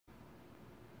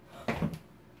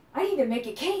I need to make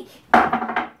a cake.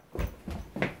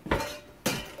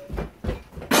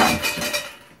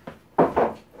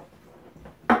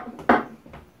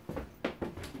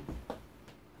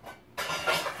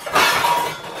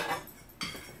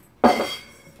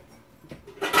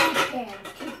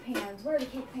 Cake pans. Where are the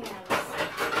cake pans?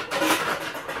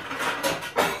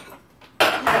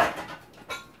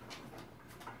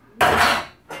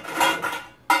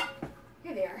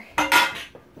 Here they are.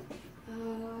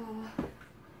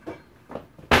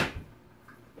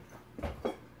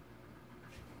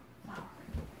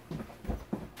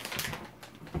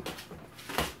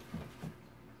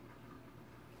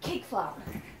 Cake flour.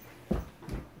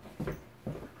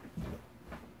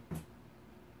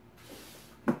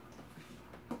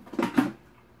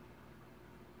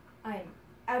 I'm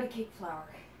out of cake flour.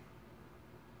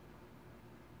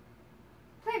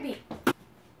 Plan B.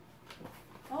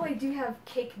 Well, I do have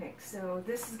cake mix, so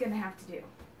this is gonna have to do.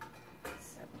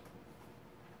 So,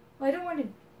 well, I don't want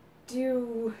to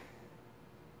do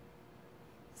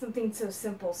something so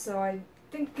simple, so I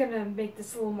think I'm gonna make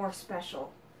this a little more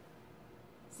special.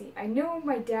 See, I know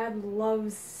my dad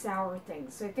loves sour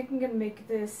things, so I think I'm gonna make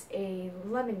this a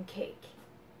lemon cake.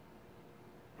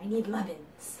 I need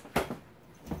lemons.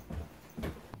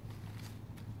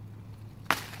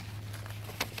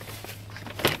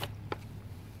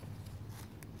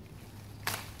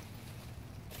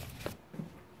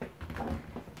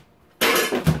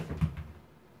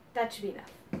 That should be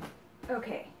enough.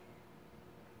 Okay.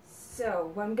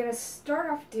 So, what I'm going to start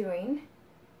off doing,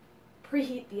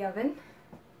 preheat the oven.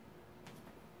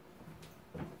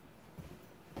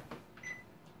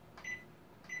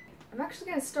 I'm actually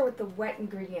going to start with the wet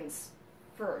ingredients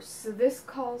first. So this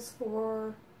calls for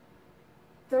a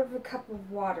third of a cup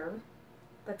of water.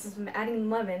 But since I'm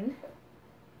adding lemon,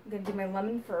 I'm going to do my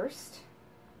lemon first.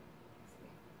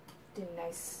 Do a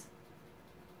nice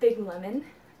big lemon.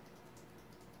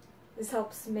 This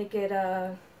helps make it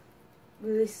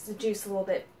release the juice a little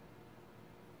bit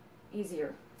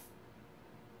easier.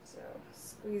 So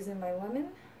squeeze in my lemon.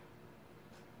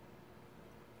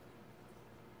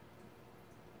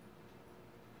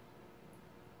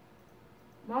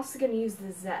 I'm also going to use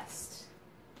the zest.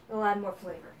 It'll add more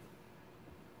flavor.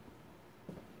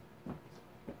 I'll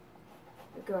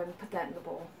go ahead and put that in the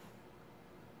bowl.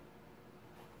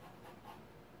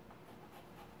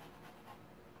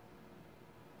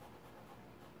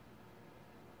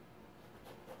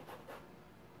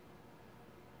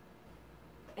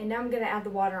 And now I'm going to add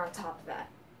the water on top of that,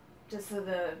 just so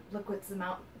the liquid's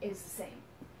amount is the same.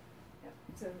 Yep.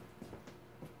 So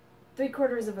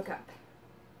 3/4 of a cup.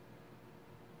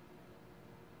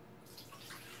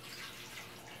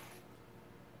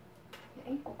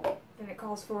 Okay. Then it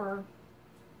calls for a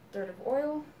third of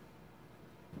oil.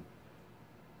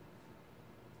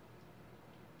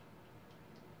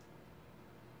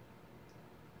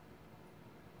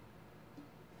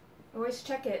 Always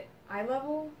check it eye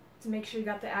level to make sure you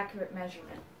got the accurate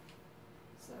measurement.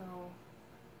 So,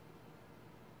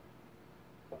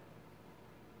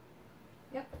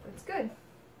 yep, that's good.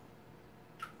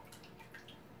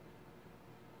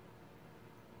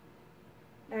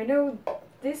 Now I know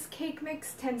this cake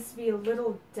mix tends to be a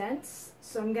little dense,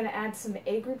 so I'm going to add some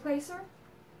egg replacer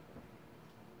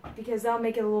because that'll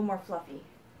make it a little more fluffy.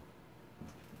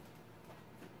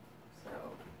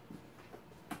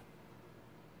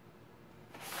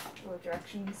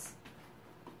 Directions.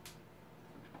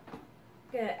 I'm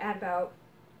going to add about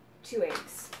 2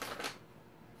 eggs.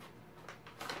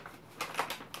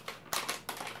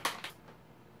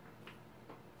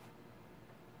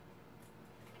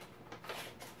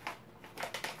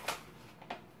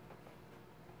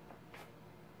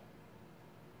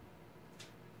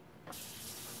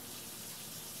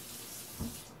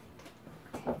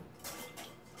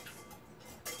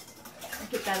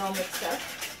 Get that all mixed up.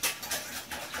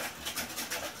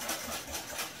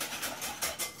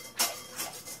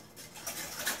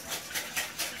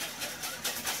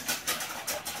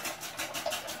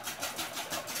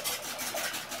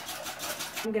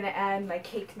 I'm going to add my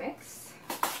cake mix.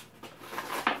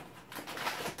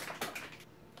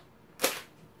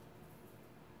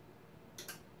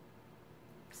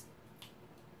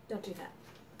 Don't do that.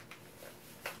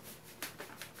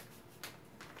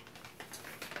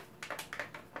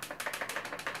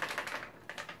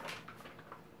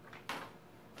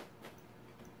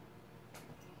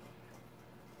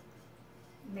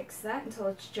 Mix that until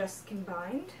it's just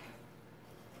combined.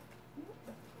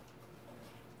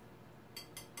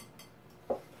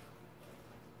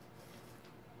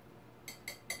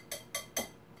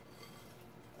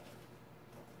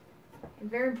 And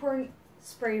very important,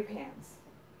 spray your pans.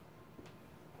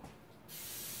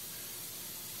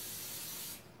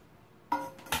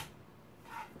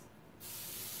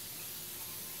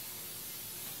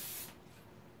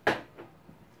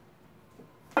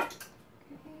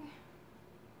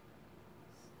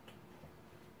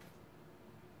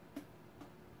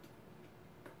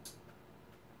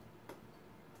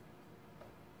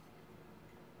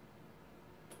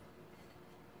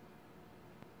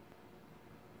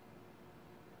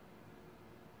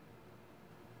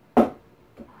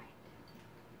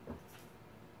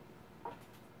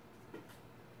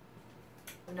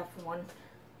 for one.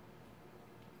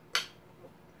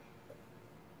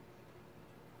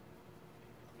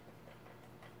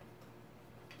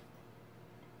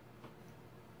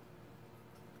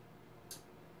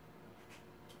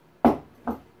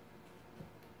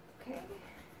 Okay.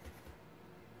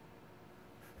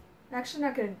 I'm actually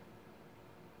not going to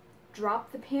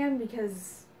drop the pan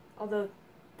because although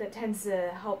that tends to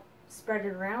help spread it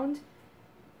around,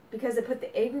 because I put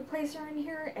the egg replacer in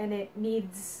here and it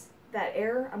needs that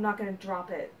air, I'm not going to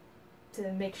drop it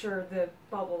to make sure the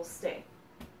bubbles stay.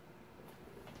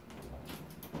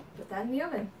 Put that in the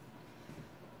oven.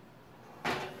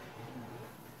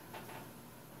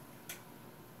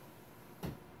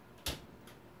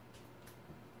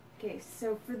 Okay,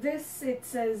 so for this it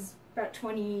says about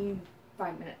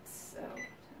 25 minutes. So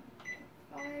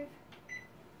 5.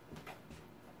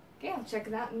 Okay, I'll check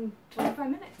it out in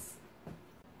 25 minutes.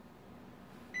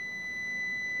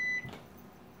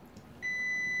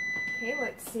 Okay,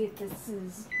 let's see if this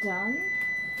is done.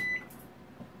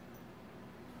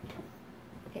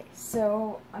 Okay,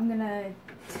 so I'm gonna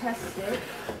test it.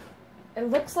 It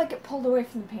looks like it pulled away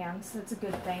from the pan, so that's a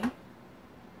good thing.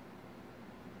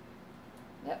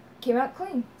 Yep, came out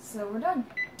clean, so we're done.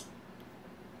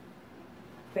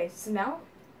 Okay, so now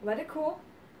let it cool.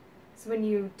 So when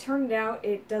you turn it out,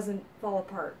 it doesn't fall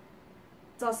apart.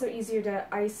 It's also easier to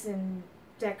ice and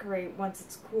decorate once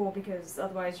it's cool because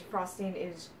otherwise your frosting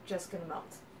is just going to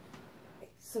melt.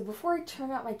 So before I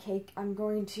turn out my cake, I'm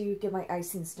going to get my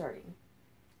icing started.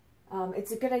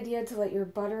 It's a good idea to let your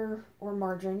butter or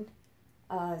margarine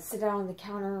sit out on the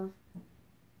counter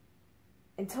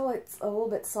until it's a little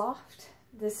bit soft.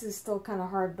 This is still kind of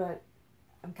hard, but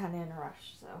I'm kind of in a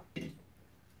rush, so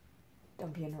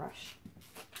don't be in a rush.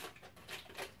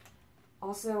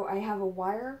 Also, I have a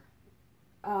wire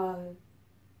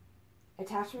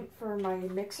attachment for my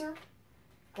mixer.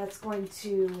 That's going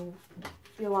to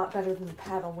be a lot better than the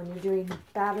paddle. When you're doing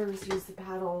batters, use the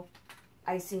paddle.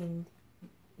 Icing,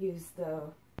 use the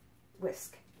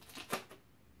whisk.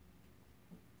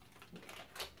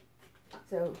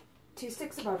 So, 2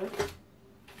 sticks of butter.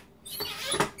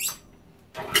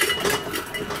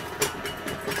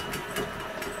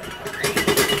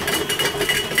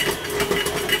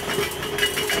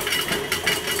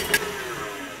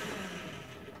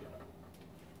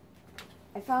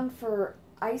 I found for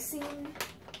icing,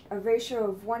 a ratio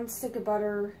of 1 stick of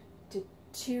butter to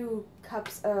 2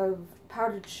 cups of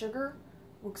powdered sugar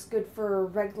works good for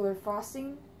regular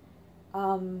frosting.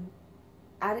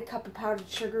 Add a cup of powdered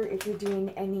sugar if you're doing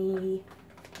any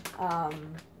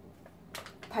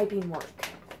piping work,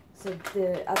 so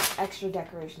the extra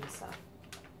decoration stuff.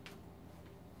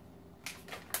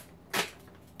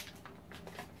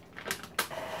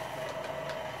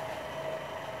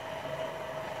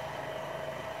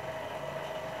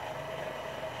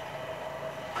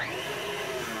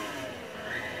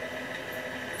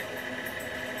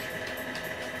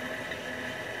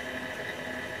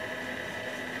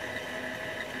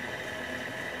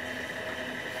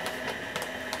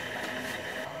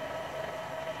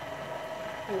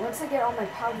 Once I get all my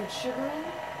powdered sugar in,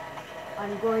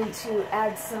 I'm going to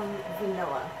add some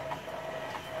vanilla.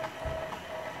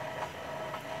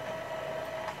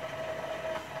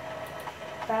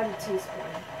 About a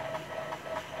teaspoon.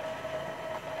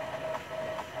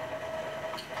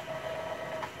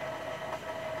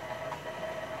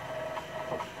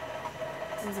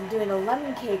 Since I'm doing a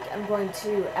lemon cake, I'm going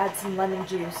to add some lemon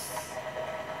juice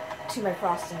to my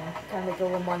frosting, kind of make it a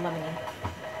little more lemony.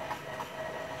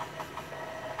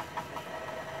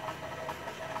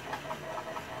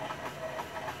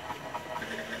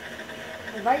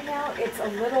 Right now it's a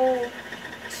little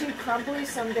too crumbly,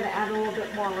 so I'm going to add a little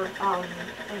bit more, I'm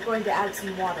going to add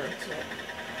some water to it.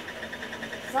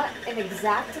 It's not an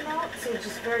exact amount, so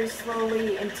just very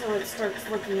slowly until it starts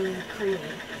looking creamy.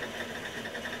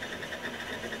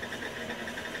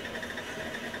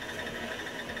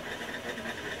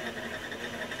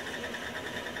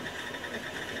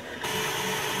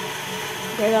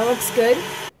 Okay, that looks good.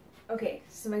 Okay,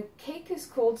 so my cake is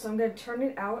cold, so I'm going to turn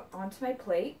it out onto my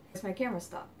plate. My camera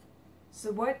stopped.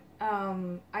 So what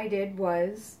I did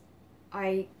was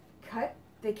I cut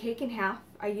the cake in half.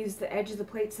 I used the edge of the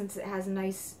plate since it has a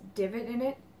nice divot in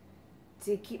it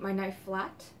to keep my knife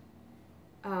flat.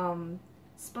 Spun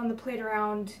the plate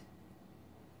around,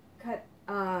 cut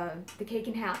the cake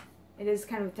in half. It is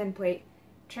kind of a thin plate.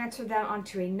 Transferred that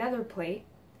onto another plate.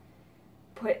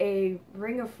 Put a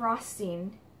ring of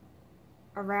frosting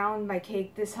around my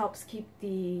cake. This helps keep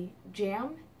the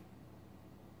jam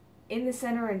in the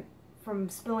center and from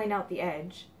spilling out the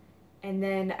edge. And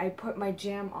then I put my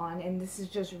jam on, and this is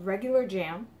just regular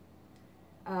jam.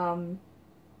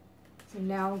 So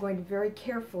now I'm going to very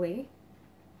carefully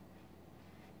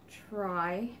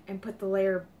try and put the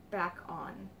layer back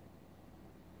on.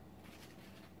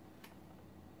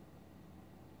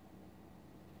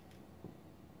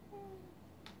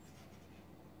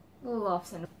 A little off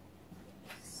center.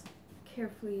 Just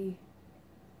carefully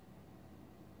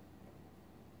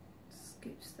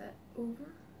scooch that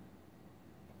over.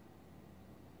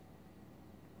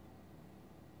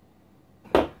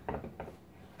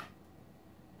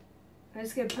 I'm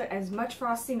just going to put as much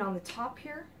frosting on the top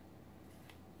here.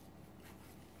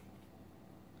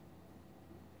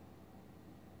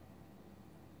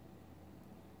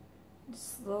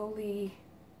 Slowly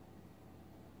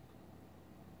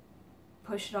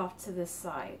push it off to the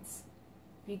sides.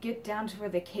 If you get down to where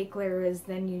the cake layer is,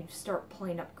 then you start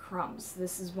pulling up crumbs.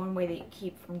 This is one way that you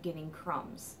keep from getting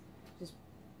crumbs. Just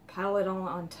pile it all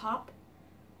on top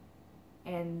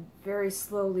and very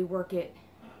slowly work it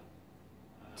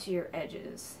to your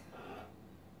edges.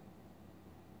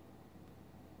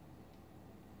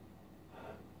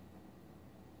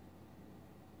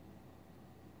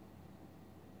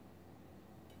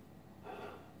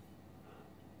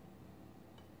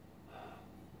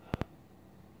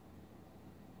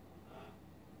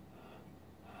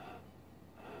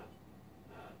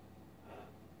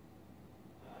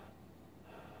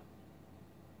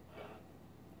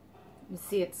 You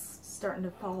see it's starting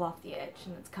to fall off the edge,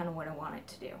 and that's kind of what I want it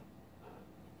to do.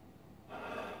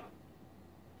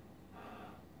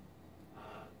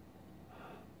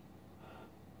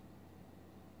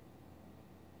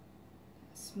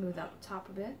 Smooth out the top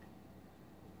a bit.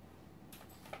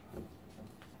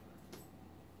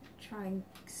 Try and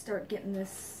start getting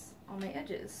this on my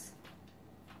edges.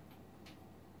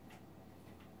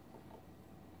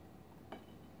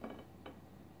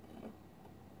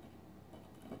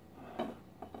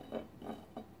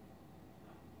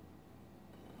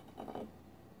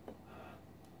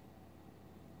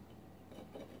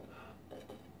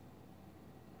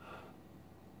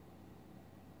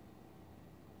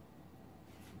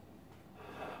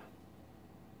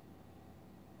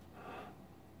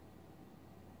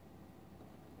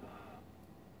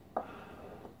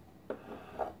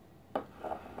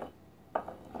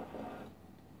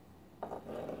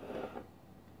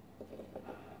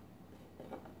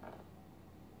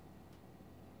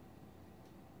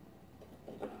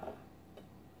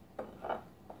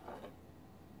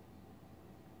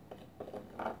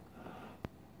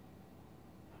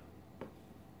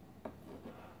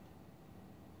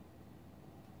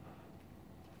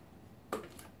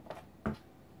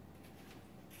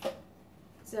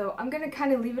 So I'm going to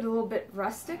kind of leave it a little bit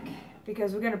rustic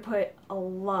because we're going to put a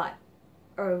lot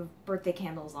of birthday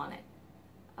candles on it.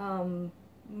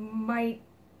 Might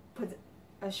put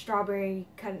a strawberry,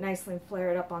 cut it nicely and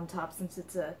flare it up on top since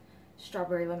it's a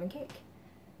strawberry lemon cake.